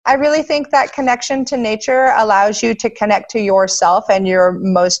I really think that connection to nature allows you to connect to yourself and your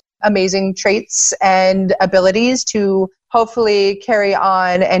most amazing traits and abilities to hopefully carry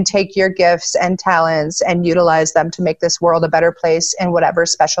on and take your gifts and talents and utilize them to make this world a better place in whatever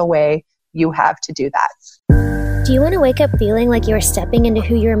special way you have to do that. Do you want to wake up feeling like you are stepping into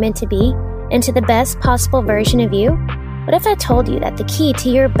who you are meant to be, into the best possible version of you? What if I told you that the key to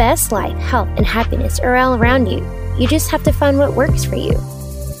your best life, health, and happiness are all around you? You just have to find what works for you.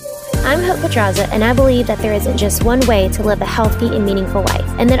 I'm Hope Pedraza, and I believe that there isn't just one way to live a healthy and meaningful life,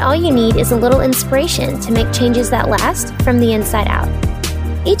 and that all you need is a little inspiration to make changes that last from the inside out.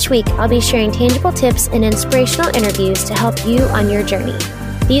 Each week, I'll be sharing tangible tips and inspirational interviews to help you on your journey.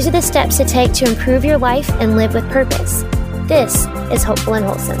 These are the steps to take to improve your life and live with purpose. This is Hopeful and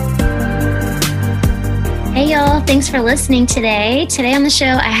Wholesome. Hey y'all, thanks for listening today. Today on the show,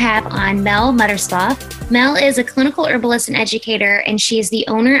 I have on Mel Mutterspaugh. Mel is a clinical herbalist and educator, and she is the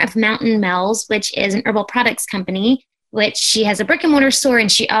owner of Mountain Mel's, which is an herbal products company, which she has a brick and mortar store, and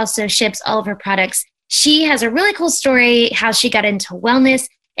she also ships all of her products. She has a really cool story, how she got into wellness.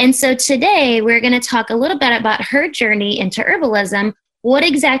 And so today we're going to talk a little bit about her journey into herbalism, what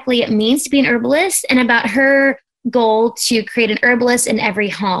exactly it means to be an herbalist, and about her goal to create an herbalist in every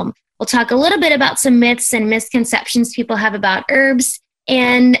home. We'll talk a little bit about some myths and misconceptions people have about herbs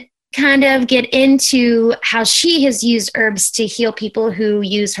and kind of get into how she has used herbs to heal people who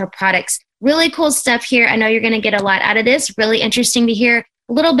use her products. Really cool stuff here. I know you're going to get a lot out of this. Really interesting to hear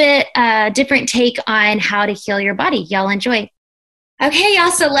a little bit different take on how to heal your body. Y'all enjoy. Okay,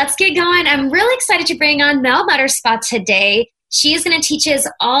 y'all, so let's get going. I'm really excited to bring on Mel Mutterspaugh today. She is going to teach us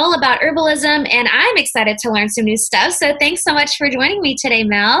all about herbalism, and I'm excited to learn some new stuff. So thanks so much for joining me today,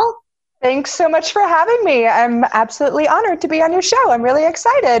 Mel. Thanks so much for having me. I'm absolutely honored to be on your show. I'm really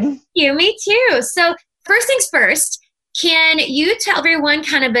excited. Me too. So first things first, can you tell everyone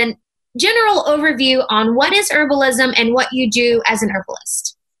kind of a general overview on what is herbalism and what you do as an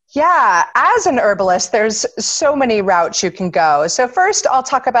herbalist? Yeah, as an herbalist, there's so many routes you can go. So first, I'll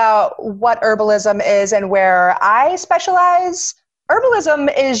talk about what herbalism is and where I specialize.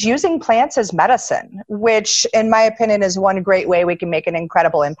 Herbalism is using plants as medicine, which in my opinion is one great way we can make an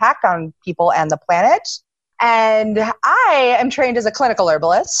incredible impact on people and the planet. And I am trained as a clinical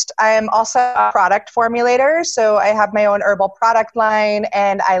herbalist. I am also a product formulator, so I have my own herbal product line,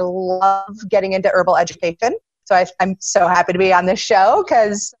 and I love getting into herbal education. So I'm so happy to be on this show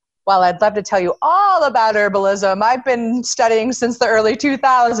because while I'd love to tell you all about herbalism, I've been studying since the early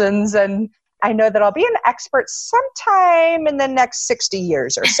 2000s, and I know that I'll be an expert sometime in the next 60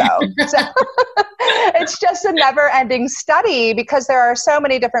 years or so. So it's just a never-ending study because there are so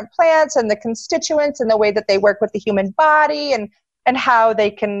many different plants and the constituents and the way that they work with the human body and how they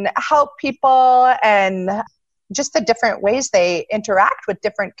can help people and just the different ways they interact with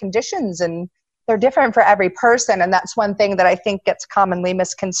different conditions. And they're different for every person. And that's one thing that I think gets commonly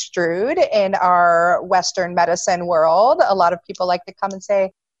misconstrued in our Western medicine world. A lot of people like to come and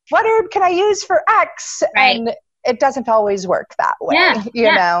say, what herb can I use for X? Right. And it doesn't always work that way,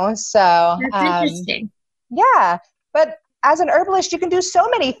 you know? So, that's interesting. Yeah. But as an herbalist, you can do so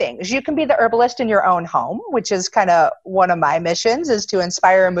many things. You can be the herbalist in your own home, which is kind of one of my missions, is to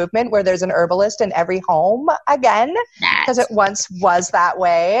inspire a movement where there's an herbalist in every home again, because it once was that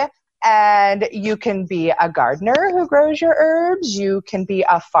way. And you can be a gardener who grows your herbs. You can be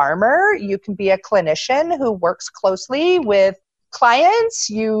a farmer. You can be a clinician who works closely with clients.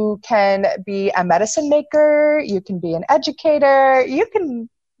 You can be a medicine maker. You can be an educator. You can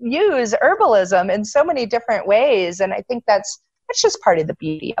use herbalism in so many different ways. And I think that's just part of the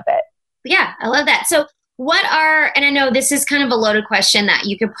beauty of it. Yeah, I love that. So and I know this is kind of a loaded question that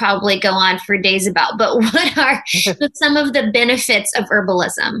you could probably go on for days about, but what are some of the benefits of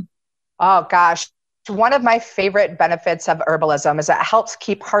herbalism? Oh, gosh. One of my favorite benefits of herbalism is it helps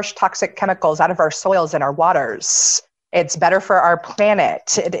keep harsh toxic chemicals out of our soils and our waters. It's better for our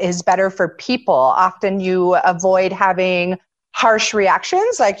planet. It is better for people. Often you avoid having harsh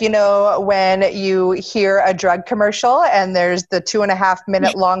reactions. Like, when you hear a drug commercial and there's the 2.5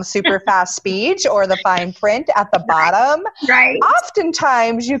 minute long super fast speech or the fine print at the bottom. Right.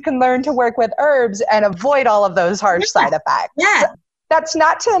 Oftentimes you can learn to work with herbs and avoid all of those harsh side effects. Yeah. That's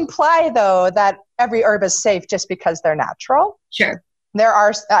not to imply, though, that every herb is safe just because they're natural. Sure.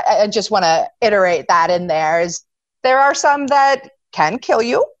 I just want to iterate that in there. There are some that can kill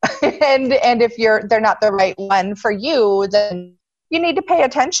you. and if they're not the right one for you, then you need to pay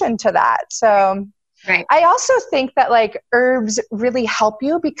attention to that. So right. I also think that herbs really help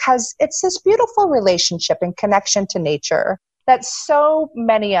you because it's this beautiful relationship and connection to nature that so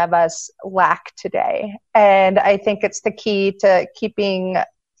many of us lack today. And I think it's the key to keeping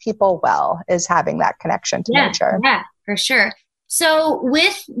people well is having that connection to nature. Yeah, for sure. So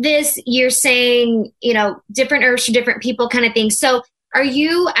with this, you're saying, different herbs for different people kind of thing. So are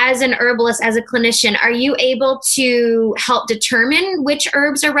you, as an herbalist, as a clinician, are you able to help determine which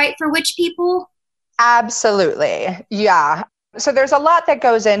herbs are right for which people? Absolutely. Yeah. So there's a lot that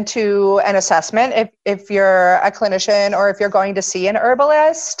goes into an assessment if you're a clinician or if you're going to see an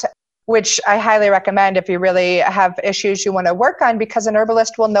herbalist, which I highly recommend if you really have issues you want to work on, because an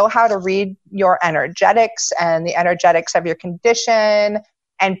herbalist will know how to read your energetics and the energetics of your condition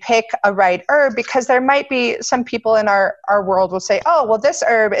and pick a right herb, because there might be some people in our world will say, oh, well, this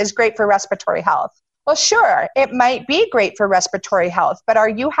herb is great for respiratory health. Well, sure, it might be great for respiratory health, but are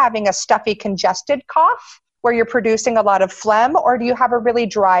you having a stuffy, congested cough where you're producing a lot of phlegm, or do you have a really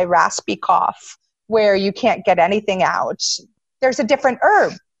dry, raspy cough where you can't get anything out? There's a different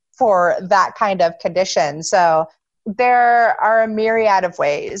herb for that kind of condition. So there are a myriad of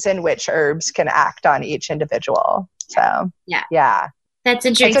ways in which herbs can act on each individual. So yeah. That's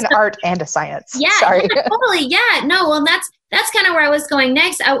interesting. It's an art and a science. Yeah, Sorry. Yeah, totally. Yeah, no, well, that's kind of where I was going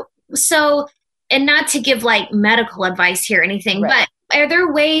next. And not to give like medical advice here or anything, right, but are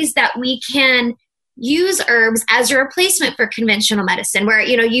there ways that we can use herbs as a replacement for conventional medicine, where,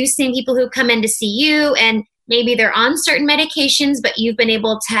 you've seen people who come in to see you and maybe they're on certain medications, but you've been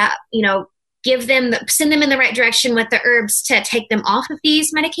able to, send them in the right direction with the herbs to take them off of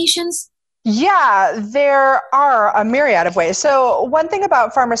these medications? Yeah, there are a myriad of ways. So one thing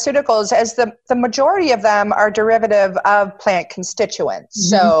about pharmaceuticals is the majority of them are derivative of plant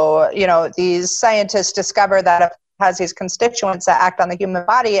constituents. Mm-hmm. So, these scientists discover that it has these constituents that act on the human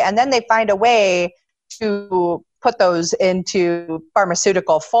body, and then they find a way to put those into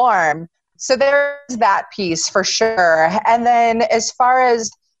pharmaceutical form. So there's that piece for sure. And then as far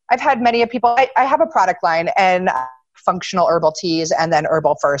as I've had many people, I have a product line and functional herbal teas and then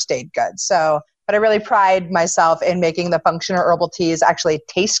herbal first aid goods. So, but I really pride myself in making the functional herbal teas actually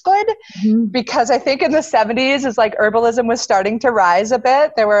taste good, because I think in the 70s is like herbalism was starting to rise a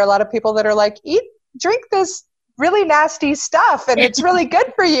bit. There were a lot of people that are like, drink this really nasty stuff and it's really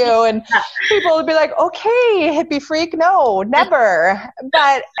good for you. And people would be like, okay, hippie freak, no, never.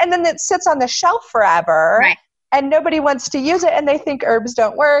 And then it sits on the shelf forever. Right. And nobody wants to use it, and they think herbs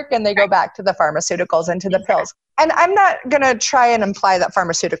don't work, and they go back to the pharmaceuticals and to the pills. And I'm not going to try and imply that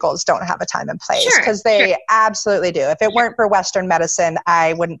pharmaceuticals don't have a time and place, because they absolutely do. If it weren't for Western medicine,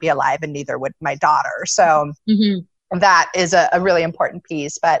 I wouldn't be alive, and neither would my daughter. So that is a really important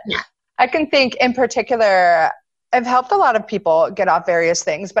piece. But I can think in particular, I've helped a lot of people get off various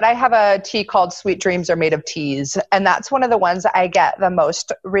things, but I have a tea called Sweet Dreams Are Made of Teas. And that's one of the ones that I get the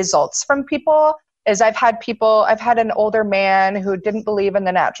most results from people. I've had an older man who didn't believe in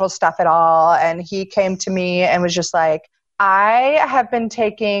the natural stuff at all. And he came to me and was just like, I have been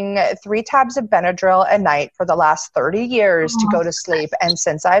taking 3 tabs of Benadryl a night for the last 30 years to go to sleep. And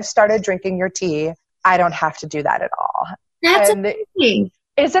since I've started drinking your tea, I don't have to do that at all. That's amazing.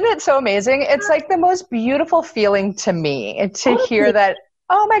 Isn't it so amazing? It's like the most beautiful feeling to me to hear that,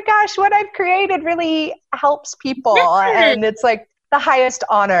 oh my gosh, what I've created really helps people. And it's like the highest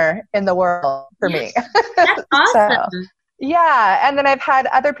honor in the world for me. That's awesome. So, yeah. And then I've had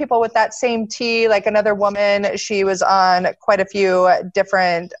other people with that same tea, like another woman, she was on quite a few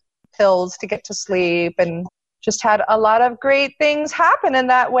different pills to get to sleep and just had a lot of great things happen in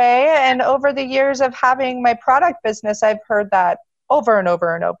that way. And over the years of having my product business, I've heard that over and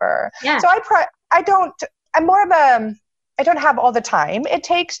over and over. Yeah. So I don't have all the time it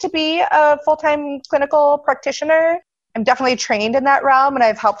takes to be a full-time clinical practitioner. I'm definitely trained in that realm, and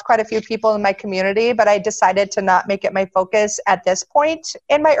I've helped quite a few people in my community, but I decided to not make it my focus at this point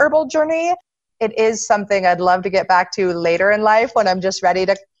in my herbal journey. It is something I'd love to get back to later in life when I'm just ready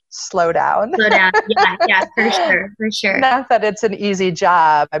to slow down. Yeah, for sure. Not that it's an easy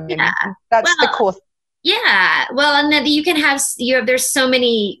job. I mean, that's the cool thing. Yeah. Well, and then there's so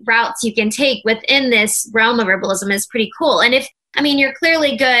many routes you can take within this realm of herbalism is pretty cool. And you're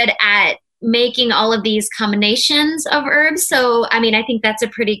clearly good at making all of these combinations of herbs. So, I think that's a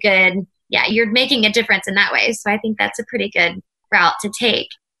pretty good, you're making a difference in that way. So I think that's a pretty good route to take.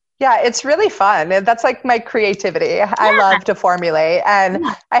 Yeah, it's really fun. That's like my creativity. Yeah. I love to formulate. And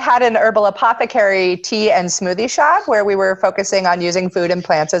I had an herbal apothecary tea and smoothie shop where we were focusing on using food and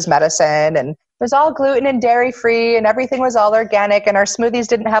plants as medicine. And it was all gluten and dairy free and everything was all organic. And our smoothies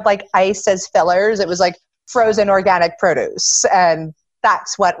didn't have like ice as fillers. It was like frozen organic produce. And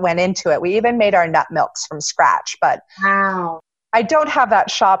that's what went into it. We even made our nut milks from scratch. But wow. I don't have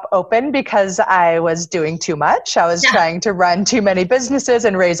that shop open because I was doing too much. I was trying to run too many businesses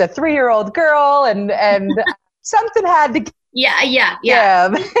and raise a 3-year-old girl. And something had to give.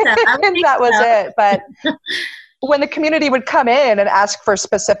 And that was it. But when the community would come in and ask for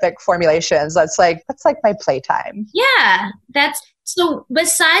specific formulations, that's like my playtime. Yeah. So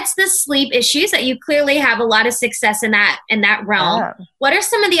besides the sleep issues that you clearly have a lot of success in that realm, what are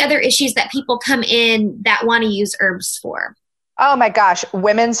some of the other issues that people come in that want to use herbs for? Oh my gosh,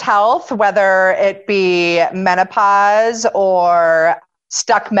 women's health, whether it be menopause or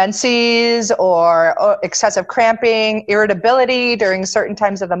stuck menses or excessive cramping, irritability during certain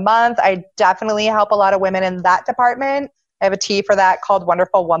times of the month. I definitely help a lot of women in that department. I have a tea for that called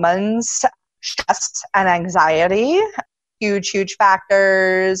Wonderful Woman's. Stress and anxiety, huge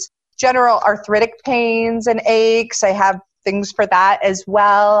factors. General arthritic pains and aches, I have things for that as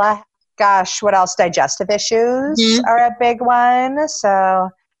well. Gosh, what else? Digestive issues are a big one. So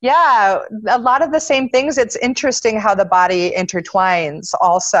yeah, a lot of the same things. It's interesting how the body intertwines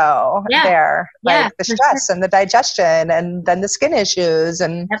also there, like the stress and the digestion and then the skin issues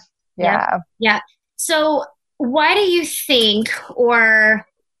and Yeah. So why do you think, or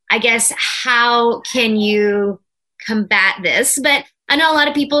I guess how can you combat this? But I know a lot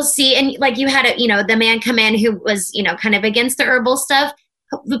of people see, and like you had the man come in who was, kind of against the herbal stuff.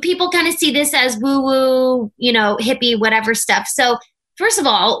 The people kind of see this as woo-woo, hippie, whatever stuff. So first of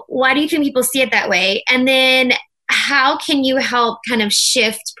all, why do you think people see it that way? And then how can you help kind of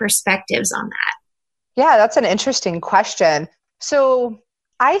shift perspectives on that? Yeah, that's an interesting question. So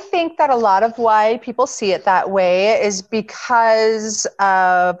I think that a lot of why people see it that way is because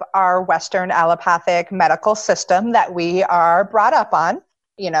of our Western allopathic medical system that we are brought up on.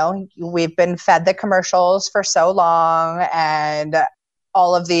 We've been fed the commercials for so long, and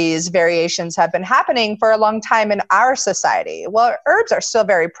all of these variations have been happening for a long time in our society. Well, herbs are still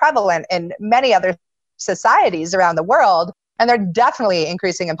very prevalent in many other societies around the world, and they're definitely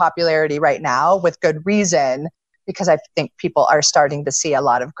increasing in popularity right now with good reason, because I think people are starting to see a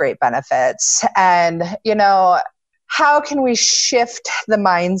lot of great benefits. And, how can we shift the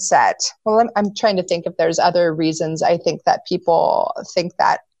mindset? Well, I'm trying to think if there's other reasons I think that people think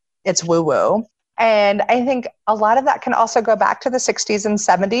that it's woo-woo. And I think a lot of that can also go back to the 60s and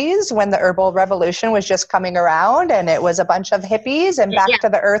 70s when the herbal revolution was just coming around, and it was a bunch of hippies and back to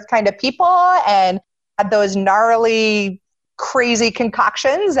the earth kind of people, and had those gnarly, crazy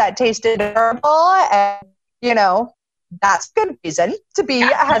concoctions that tasted herbal. And, that's a good reason to be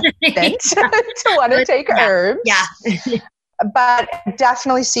hesitant to want to take herbs. But I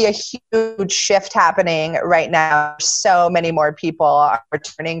definitely see a huge shift happening right now. So many more people are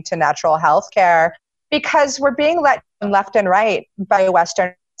returning to natural health care because we're being let left and right by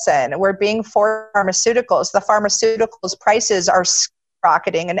Western medicine. We're being forced pharmaceuticals. The pharmaceuticals prices are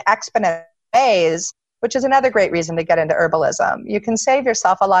skyrocketing in exponential ways, which is another great reason to get into herbalism. You can save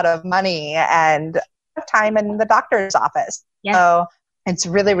yourself a lot of money and time in the doctor's office. So it's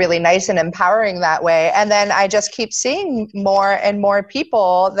really, really nice and empowering that way. And then I just keep seeing more and more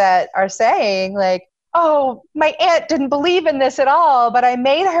people that are saying like, oh, my aunt didn't believe in this at all, but I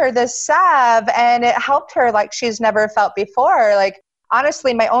made her this salve and it helped her like she's never felt before. Like,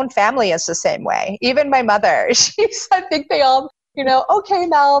 honestly, my own family is the same way. Even my mother, I think they all, okay,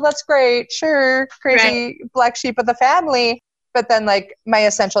 Mel, that's great. Sure. Crazy black sheep of the family. But then like my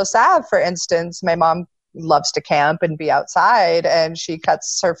essential salve, for instance, my mom loves to camp and be outside, and she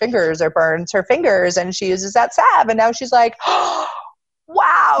cuts her fingers or burns her fingers and she uses that salve. And now she's like, oh,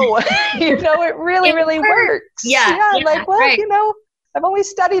 wow, it really, really works. I've only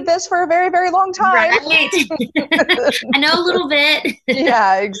studied this for a very, very long time. Right. I know a little bit.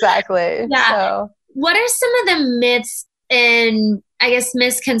 Yeah, exactly. So. What are some of the myths and I guess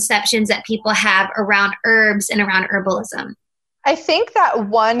misconceptions that people have around herbs and around herbalism? I think that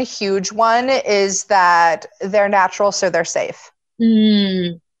one huge one is that they're natural, so they're safe.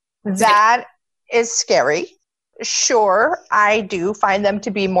 That is scary. Sure, I do find them to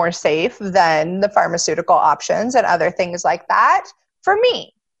be more safe than the pharmaceutical options and other things like that for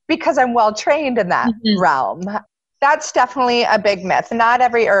me, because I'm well trained in that realm. That's definitely a big myth. Not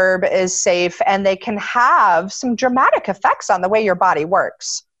every herb is safe, and they can have some dramatic effects on the way your body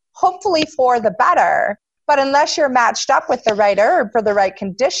works, hopefully for the better. But unless you're matched up with the right herb for the right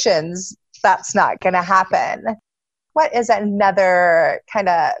conditions, that's not going to happen. What is another kind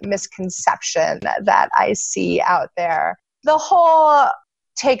of misconception that I see out there? The whole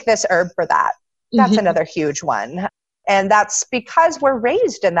take this herb for that. That's another huge one. And that's because we're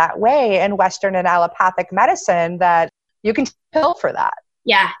raised in that way in Western and allopathic medicine that you can take a pill for that.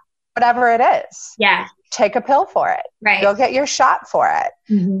 Yeah. Whatever it is. Yeah. Take a pill for it. Right. You'll get your shot for it.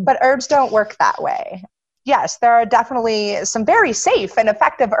 But herbs don't work that way. yes, there are definitely some very safe and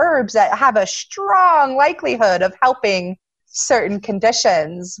effective herbs that have a strong likelihood of helping certain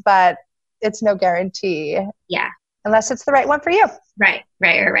conditions, but it's no guarantee. Yeah. Unless it's the right one for you. Right.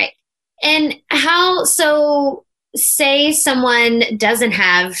 And so say someone doesn't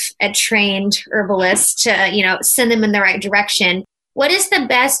have a trained herbalist to, send them in the right direction. What is the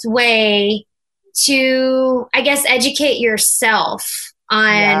best way to, I guess, educate yourself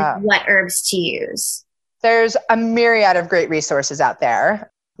on what herbs to use? There's a myriad of great resources out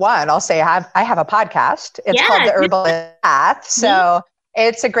there. One, I'll say I have a podcast. It's called The Herbalist Path. So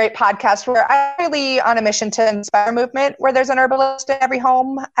it's a great podcast where I'm really on a mission to inspire movement where there's an herbalist in every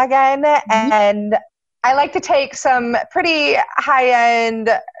home again. And I like to take some pretty high-end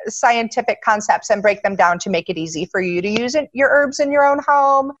scientific concepts and break them down to make it easy for you to use your herbs in your own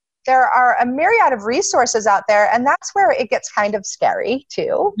home. There are a myriad of resources out there, and that's where it gets kind of scary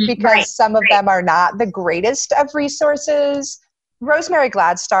too, because some of them are not the greatest of resources. Rosemary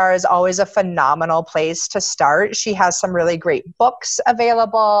Gladstar is always a phenomenal place to start. She has some really great books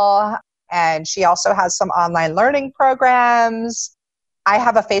available, and she also has some online learning programs. I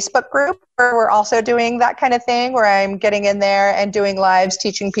have a Facebook group where we're also doing that kind of thing, where I'm getting in there and doing lives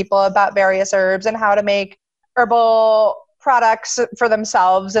teaching people about various herbs and how to make herbal products for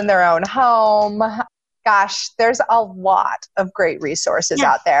themselves in their own home. Gosh, there's a lot of great resources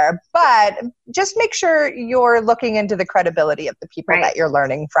out there, but just make sure you're looking into the credibility of the people that you're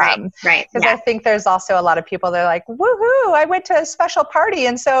learning from. Because I think there's also a lot of people that are like, woohoo, I went to a special party,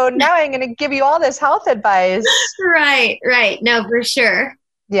 and so now I'm going to give you all this health advice. Right. No, for sure.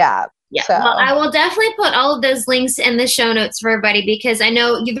 Yeah. So. Well, I will definitely put all of those links in the show notes for everybody, because I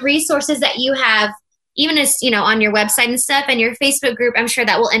know the resources that you have, even as, on your website and stuff and your Facebook group, I'm sure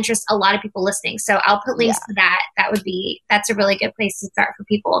that will interest a lot of people listening. So I'll put links to that. That's a really good place to start for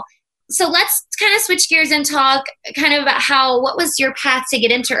people. So let's kind of switch gears and talk kind of about what was your path to get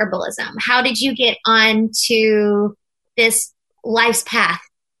into herbalism? How did you get onto this life's path?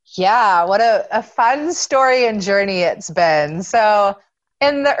 Yeah, what a fun story and journey it's been. So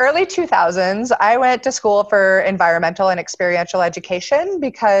in the early 2000s, I went to school for environmental and experiential education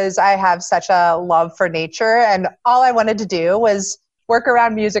because I have such a love for nature, and all I wanted to do was work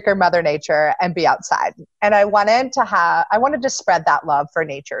around music or Mother Nature and be outside. And I wanted to spread that love for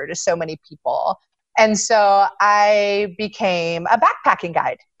nature to so many people. And so I became a backpacking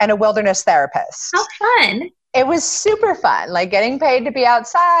guide and a wilderness therapist. How fun. It was super fun, like getting paid to be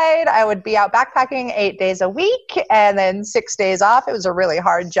outside. I would be out backpacking 8 days a week and then 6 days off. It was a really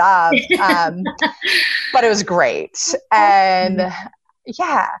hard job, but it was great. And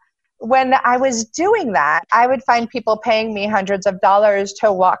when I was doing that, I would find people paying me hundreds of dollars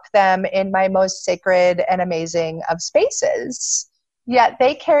to walk them in my most sacred and amazing of spaces. Yet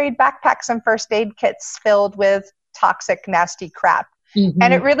they carried backpacks and first aid kits filled with toxic, nasty crap.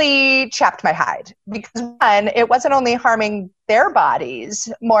 And it really chapped my hide because, one, it wasn't only harming their bodies.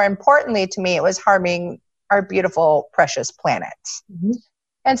 More importantly to me, it was harming our beautiful, precious planet.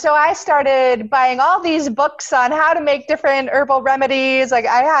 And so I started buying all these books on how to make different herbal remedies. Like,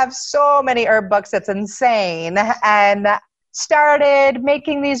 I have so many herb books, it's insane. And started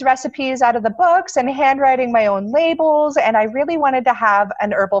making these recipes out of the books and handwriting my own labels. And I really wanted to have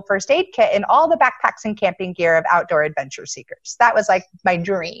an herbal first aid kit in all the backpacks and camping gear of outdoor adventure seekers. That was like my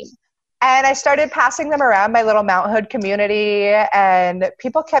dream. And I started passing them around my little Mount Hood community, and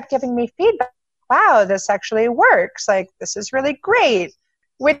people kept giving me feedback. Wow, this actually works. Like, this is really great.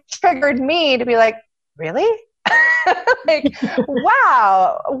 Which triggered me to be like, really? Like,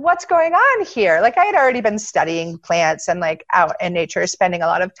 wow, what's going on here? Like, I had already been studying plants and like out in nature, spending a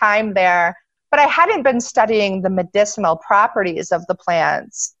lot of time there, but I hadn't been studying the medicinal properties of the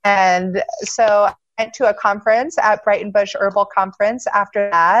plants. And so I went to a conference at Brighton Bush Herbal Conference after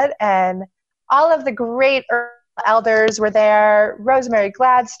that, and all of the great elders were there. Rosemary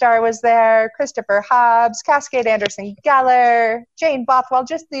Gladstar was there, Christopher Hobbs, Cascade Anderson Geller, Jane Bothwell,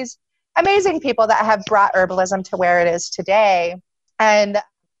 just these amazing people that have brought herbalism to where it is today. And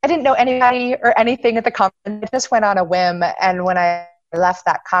I didn't know anybody or anything at the conference. I just went on a whim. And when I left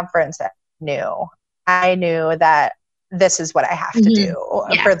that conference, I knew that this is what I have to do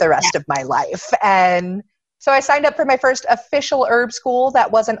for the rest of my life. And so I signed up for my first official herb school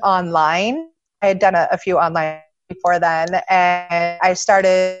that wasn't online. I had done a few online before then. And I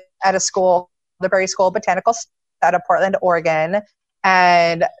started at a school, the Berry School of Botanical out of Portland, Oregon.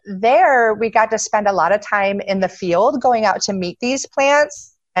 And there we got to spend a lot of time in the field going out to meet these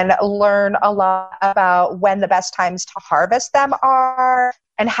plants and learn a lot about when the best times to harvest them are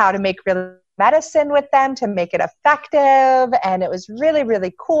and how to make real medicine with them to make it effective. And it was really,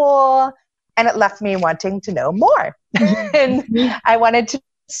 really cool. And it left me wanting to know more. And I wanted to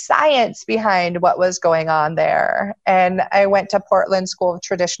science behind what was going on there. And I went to Portland School of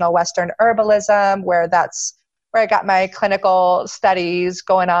Traditional Western Herbalism, where I got my clinical studies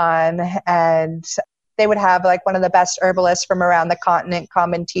going on. And they would have like one of the best herbalists from around the continent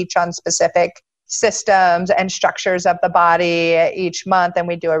come and teach on specific systems and structures of the body each month. And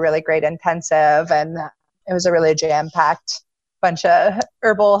we do a really great intensive. And it was a really jam-packed bunch of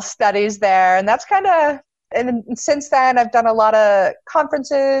herbal studies there. And that's and since then, I've done a lot of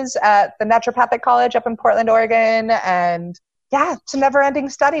conferences at the Naturopathic College up in Portland, Oregon. And yeah, it's a never-ending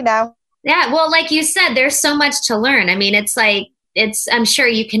study now. Yeah. Well, like you said, there's so much to learn. I mean, I'm sure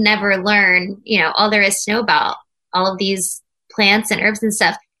you can never learn, all there is to know about all of these plants and herbs and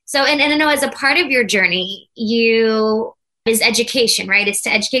stuff. So, and I know as a part of your journey, is education, right? It's to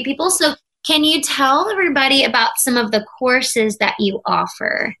educate people. So can you tell everybody about some of the courses that you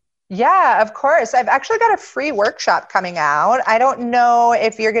offer? Yeah, of course. I've actually got a free workshop coming out. I don't know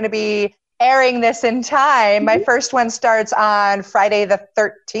if you're going to be airing this in time. My first one starts on Friday the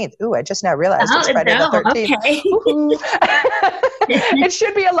 13th. Ooh, I just now realized it's Friday the 13th. Okay. It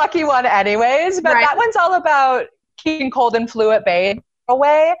should be a lucky one anyways, but that one's all about keeping cold and flu at bay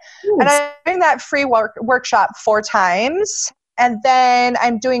away. And I'm doing that free workshop 4 times. And then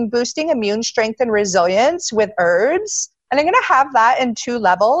I'm doing boosting immune strength and resilience with herbs. And I'm going to have that in 2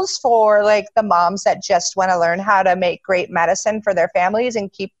 levels for like the moms that just want to learn how to make great medicine for their families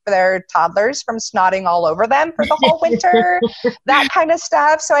and keep their toddlers from snotting all over them for the whole winter, that kind of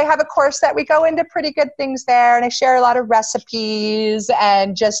stuff. So I have a course that we go into pretty good things there. And I share a lot of recipes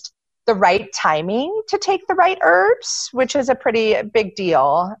and just the right timing to take the right herbs, which is a pretty big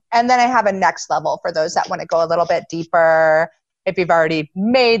deal. And then I have a next level for those that want to go a little bit deeper. If you've already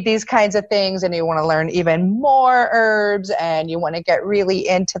made these kinds of things and you want to learn even more herbs and you want to get really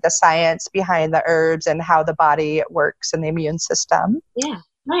into the science behind the herbs and how the body works and the immune system. Yeah,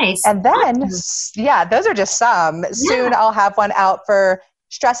 nice. And then, those are just some. Yeah. Soon I'll have one out for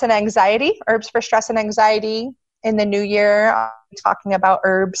stress and anxiety, herbs for stress and anxiety. In the new year, I'll be talking about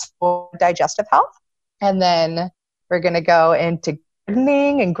herbs for digestive health. And then we're going to go into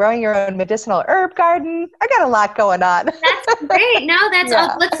gardening and growing your own medicinal herb garden. I got a lot going on. That's great. No,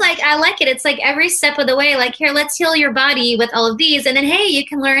 looks like, I like it. It's like every step of the way, like, here, let's heal your body with all of these. And then, hey, you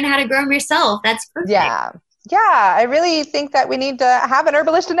can learn how to grow them yourself. That's perfect. Yeah. Yeah. I really think that we need to have an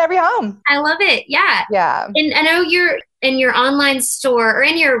herbalist in every home. I love it. Yeah. Yeah. And I know you're in your online store or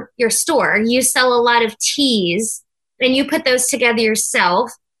in your store, you sell a lot of teas and you put those together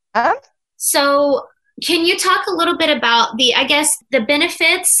yourself. So can you talk a little bit about the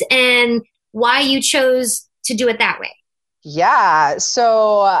benefits and why you chose to do it that way? Yeah.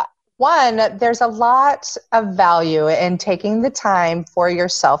 So one, there's a lot of value in taking the time for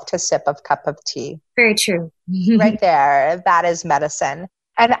yourself to sip a cup of tea. Very true. Right there. That is medicine.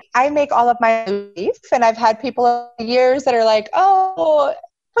 And I make all of my leaf, and I've had people over years that are like, oh,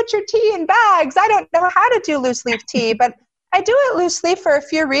 put your tea in bags. I don't know how to do loose leaf tea, but I do it loose leaf for a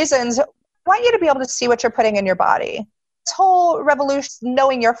few reasons. I want you to be able to see what you're putting in your body. This whole revolution,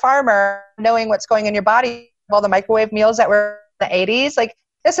 knowing your farmer, knowing what's going in your body, all the microwave meals that were in the 80s, like,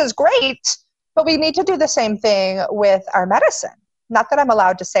 this is great, but we need to do the same thing with our medicine. Not that I'm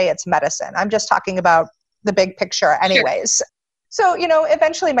allowed to say it's medicine. I'm just talking about the big picture anyways. Sure. So,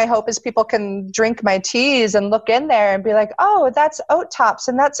 eventually my hope is people can drink my teas and look in there and be like, oh, that's oat tops,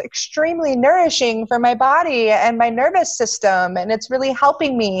 and that's extremely nourishing for my body and my nervous system, and it's really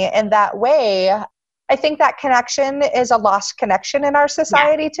helping me in that way. I think that connection is a lost connection in our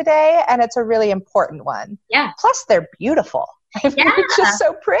society today, and it's a really important one. Yeah. Plus, they're beautiful. It's just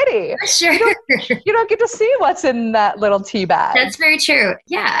so pretty. Sure. You don't get to see what's in that little tea bag. That's very true.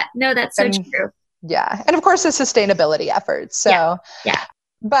 Yeah. No, that's so true. Yeah. And of course, the sustainability efforts. So, yeah.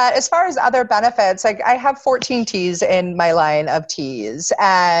 But as far as other benefits, like, I have 14 teas in my line of teas,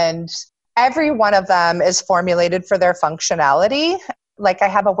 and every one of them is formulated for their functionality. Like, I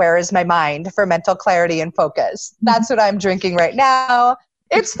have a Where Is My Mind for mental clarity and focus. That's what I'm drinking right now.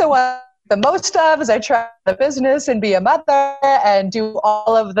 It's the one the most of as I try the business and be a mother and do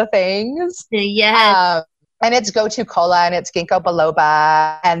all of the things. Yes. And it's Go-To Cola and it's Ginkgo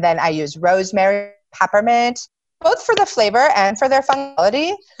biloba. And then I use rosemary, peppermint, both for the flavor and for their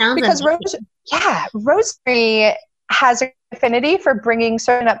functionality. Because rosemary has an affinity for bringing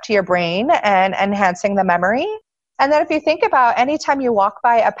certain up to your brain and enhancing the memory. And then if you think about anytime you walk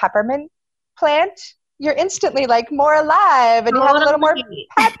by a peppermint plant, you're instantly like more alive and you have a little more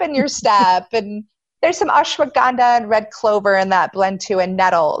pep in your step. And there's some ashwagandha and red clover in that blend too, and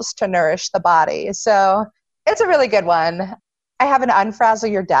nettles to nourish the body. So it's a really good one. I have an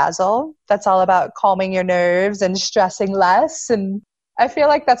Unfrazzle Your Dazzle. That's all about calming your nerves and stressing less. And I feel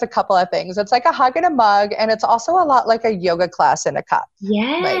like that's a couple of things. It's like a hug in a mug, and it's also a lot like a yoga class in a cup.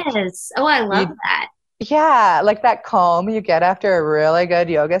 Yes. Like, I love that. Yeah, like that calm you get after a really good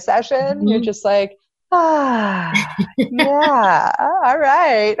yoga session. Mm-hmm. You're just like, yeah, all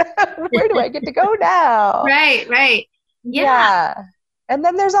right. Where do I get to go now? Right. Yeah. And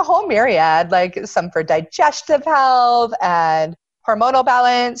then there's a whole myriad, like some for digestive health and hormonal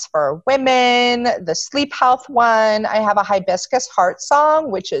balance for women, the sleep health one. I have a hibiscus heart song,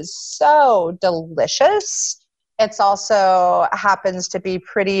 which is so delicious. It's also happens to be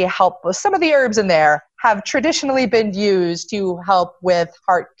pretty helpful. Some of the herbs in there have traditionally been used to help with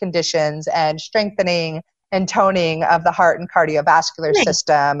heart conditions and strengthening and toning of the heart and cardiovascular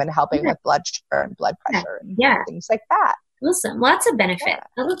system and helping with blood sugar and blood pressure and things like that. Listen, lots of benefit. Yeah.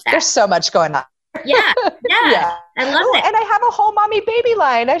 I love that. There's so much going on. Yeah. I love it. And I have a whole mommy baby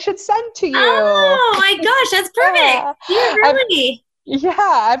line I should send to you. Oh my gosh, that's perfect. Yeah, really.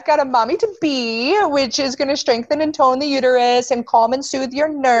 I've got a mommy to be, which is going to strengthen and tone the uterus and calm and soothe your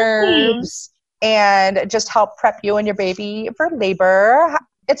nerves and just help prep you and your baby for labor.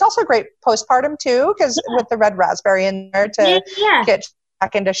 It's also great postpartum too, because with the red raspberry in there to get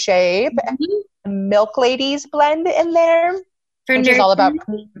back into shape. Mm-hmm. Milk Ladies blend in there, which is all about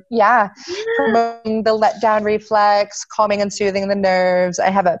promoting the letdown reflex, calming and soothing the nerves. I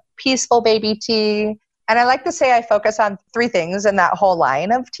have a peaceful baby tea. And I like to say I focus on 3 things in that whole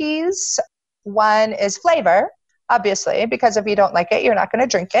line of teas. One is flavor, obviously, because if you don't like it, you're not going to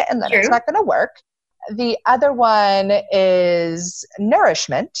drink it, and then it's not going to work. The other one is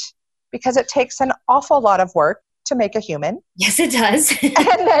nourishment, because it takes an awful lot of work to make a human. Yes, it does.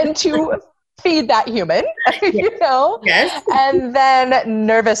 And then to feed that human, you know? Yes. And then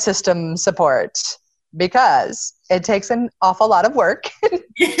nervous system support, because it takes an awful lot of work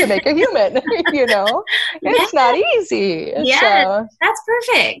to make a human, you know? It's not easy. Yeah, so, that's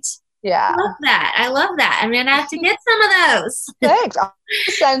perfect. Yeah. I love that. I'm going to have to get some of those. Thanks. I'll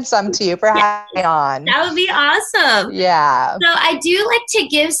send some to you for having on. That would be awesome. Yeah. So I do like to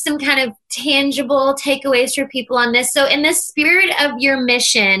give some kind of tangible takeaways for people on this. So in the spirit of your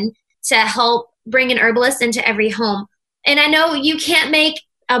mission to help bring an herbalist into every home, and I know you can't make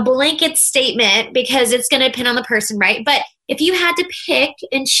a blanket statement because it's going to depend on the person, right? But if you had to pick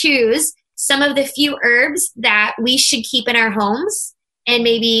and choose some of the few herbs that we should keep in our homes and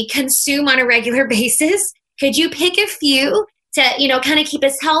maybe consume on a regular basis, could you pick a few to, kind of keep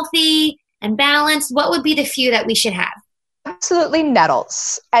us healthy and balanced? What would be the few that we should have? Absolutely,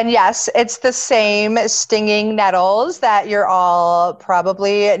 nettles. And yes, it's the same stinging nettles that you're all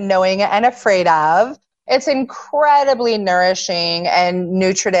probably knowing and afraid of. It's incredibly nourishing and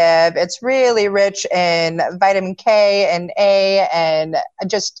nutritive. It's really rich in vitamin K and A, and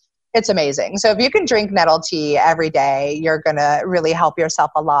just, it's amazing. So if you can drink nettle tea every day, you're going to really help yourself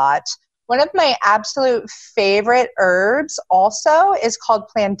a lot. One of my absolute favorite herbs also is called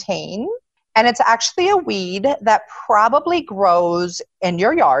plantain. And it's actually a weed that probably grows in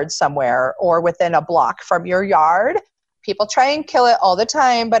your yard somewhere or within a block from your yard. People try and kill it all the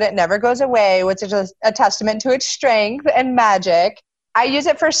time, but it never goes away, which is a testament to its strength and magic. I use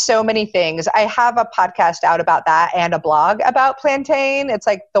it for so many things. I have a podcast out about that and a blog about plantain. It's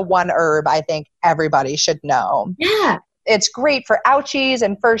like the one herb I think everybody should know. Yeah. It's great for ouchies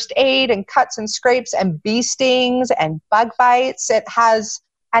and first aid and cuts and scrapes and bee stings and bug bites. It has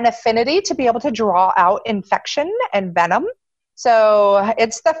an affinity to be able to draw out infection and venom. So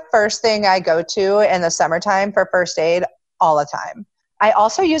it's the first thing I go to in the summertime for first aid all the time. I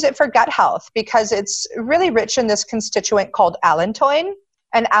also use it for gut health because it's really rich in this constituent called allantoin.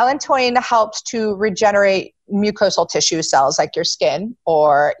 And allantoin helps to regenerate mucosal tissue cells like your skin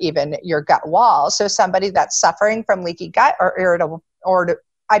or even your gut wall. So somebody that's suffering from leaky gut or irritable or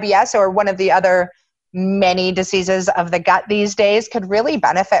IBS or one of the other many diseases of the gut these days could really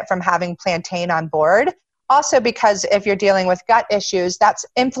benefit from having plantain on board. Also, because if you're dealing with gut issues, that's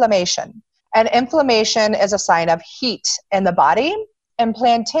inflammation. And inflammation is a sign of heat in the body. And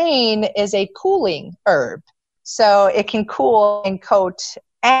plantain is a cooling herb. So it can cool and coat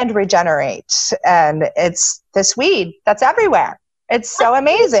and regenerate. And it's this weed that's everywhere. It's so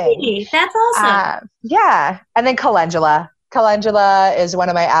amazing. That's awesome. Yeah. And then calendula. Calendula is one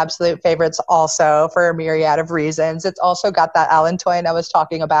of my absolute favorites also for a myriad of reasons. It's also got that allantoin I was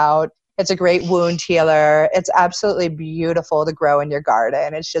talking about. It's a great wound healer. It's absolutely beautiful to grow in your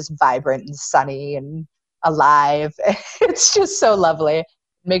garden. It's just vibrant and sunny and alive. It's just so lovely. It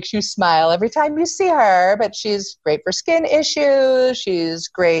makes you smile every time you see her, but she's great for skin issues. She's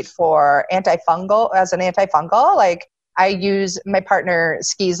great for as an antifungal. Like My partner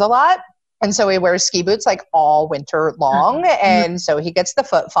skis a lot. And so he wears ski boots like all winter long. And so he gets the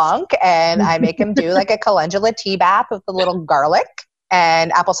foot funk, and I make him do like a calendula tea bath with a little garlic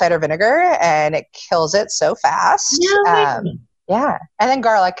and apple cider vinegar, and it kills it so fast. Yeah. And then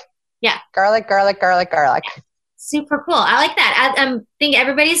garlic. Yeah. Garlic. Super cool. I like that. I think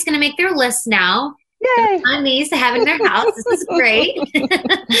everybody's going to make their list now. Yay. On these to have in their house. This is great.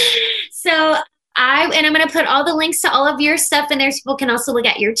 So I'm going to put all the links to all of your stuff in there so people can also look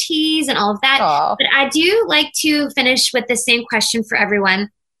at your teas and all of that. Aww. But I do like to finish with the same question for everyone.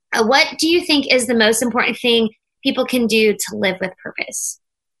 What do you think is the most important thing people can do to live with purpose?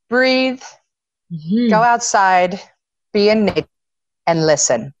 Breathe, go outside, be in nature, and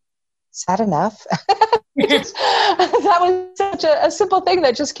listen. Is that enough? That was such a simple thing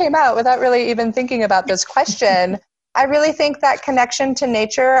that just came out without really even thinking about this question. I really think that connection to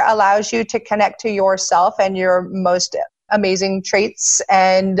nature allows you to connect to yourself and your most amazing traits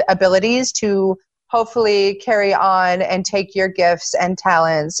and abilities to hopefully carry on and take your gifts and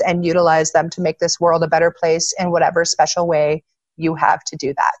talents and utilize them to make this world a better place in whatever special way you have to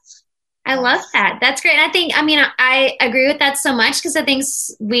do that. I love that. That's great. I agree with that so much because I think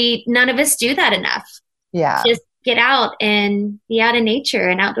none of us do that enough. Yeah. Just get out and be out in nature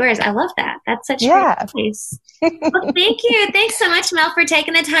and outdoors. I love that. That's such great advice. Well, thank you. Thanks so much, Mel, for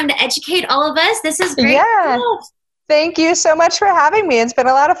taking the time to educate all of us. This is great. Yeah. Thank you so much for having me. It's been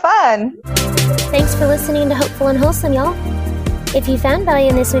a lot of fun. Thanks for listening to Hopeful and Wholesome, y'all. If you found value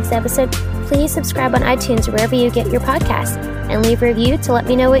in this week's episode, please subscribe on iTunes or wherever you get your podcasts and leave a review to let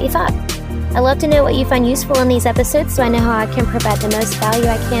me know what you thought. I love to know what you find useful in these episodes so I know how I can provide the most value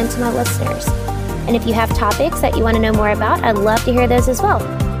I can to my listeners. And if you have topics that you want to know more about, I'd love to hear those as well.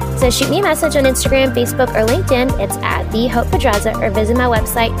 So shoot me a message on Instagram, Facebook, or LinkedIn. It's at The Hope Pedraza, or visit my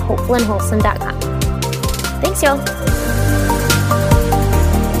website, hopefulandwholesome.com. Thanks, y'all.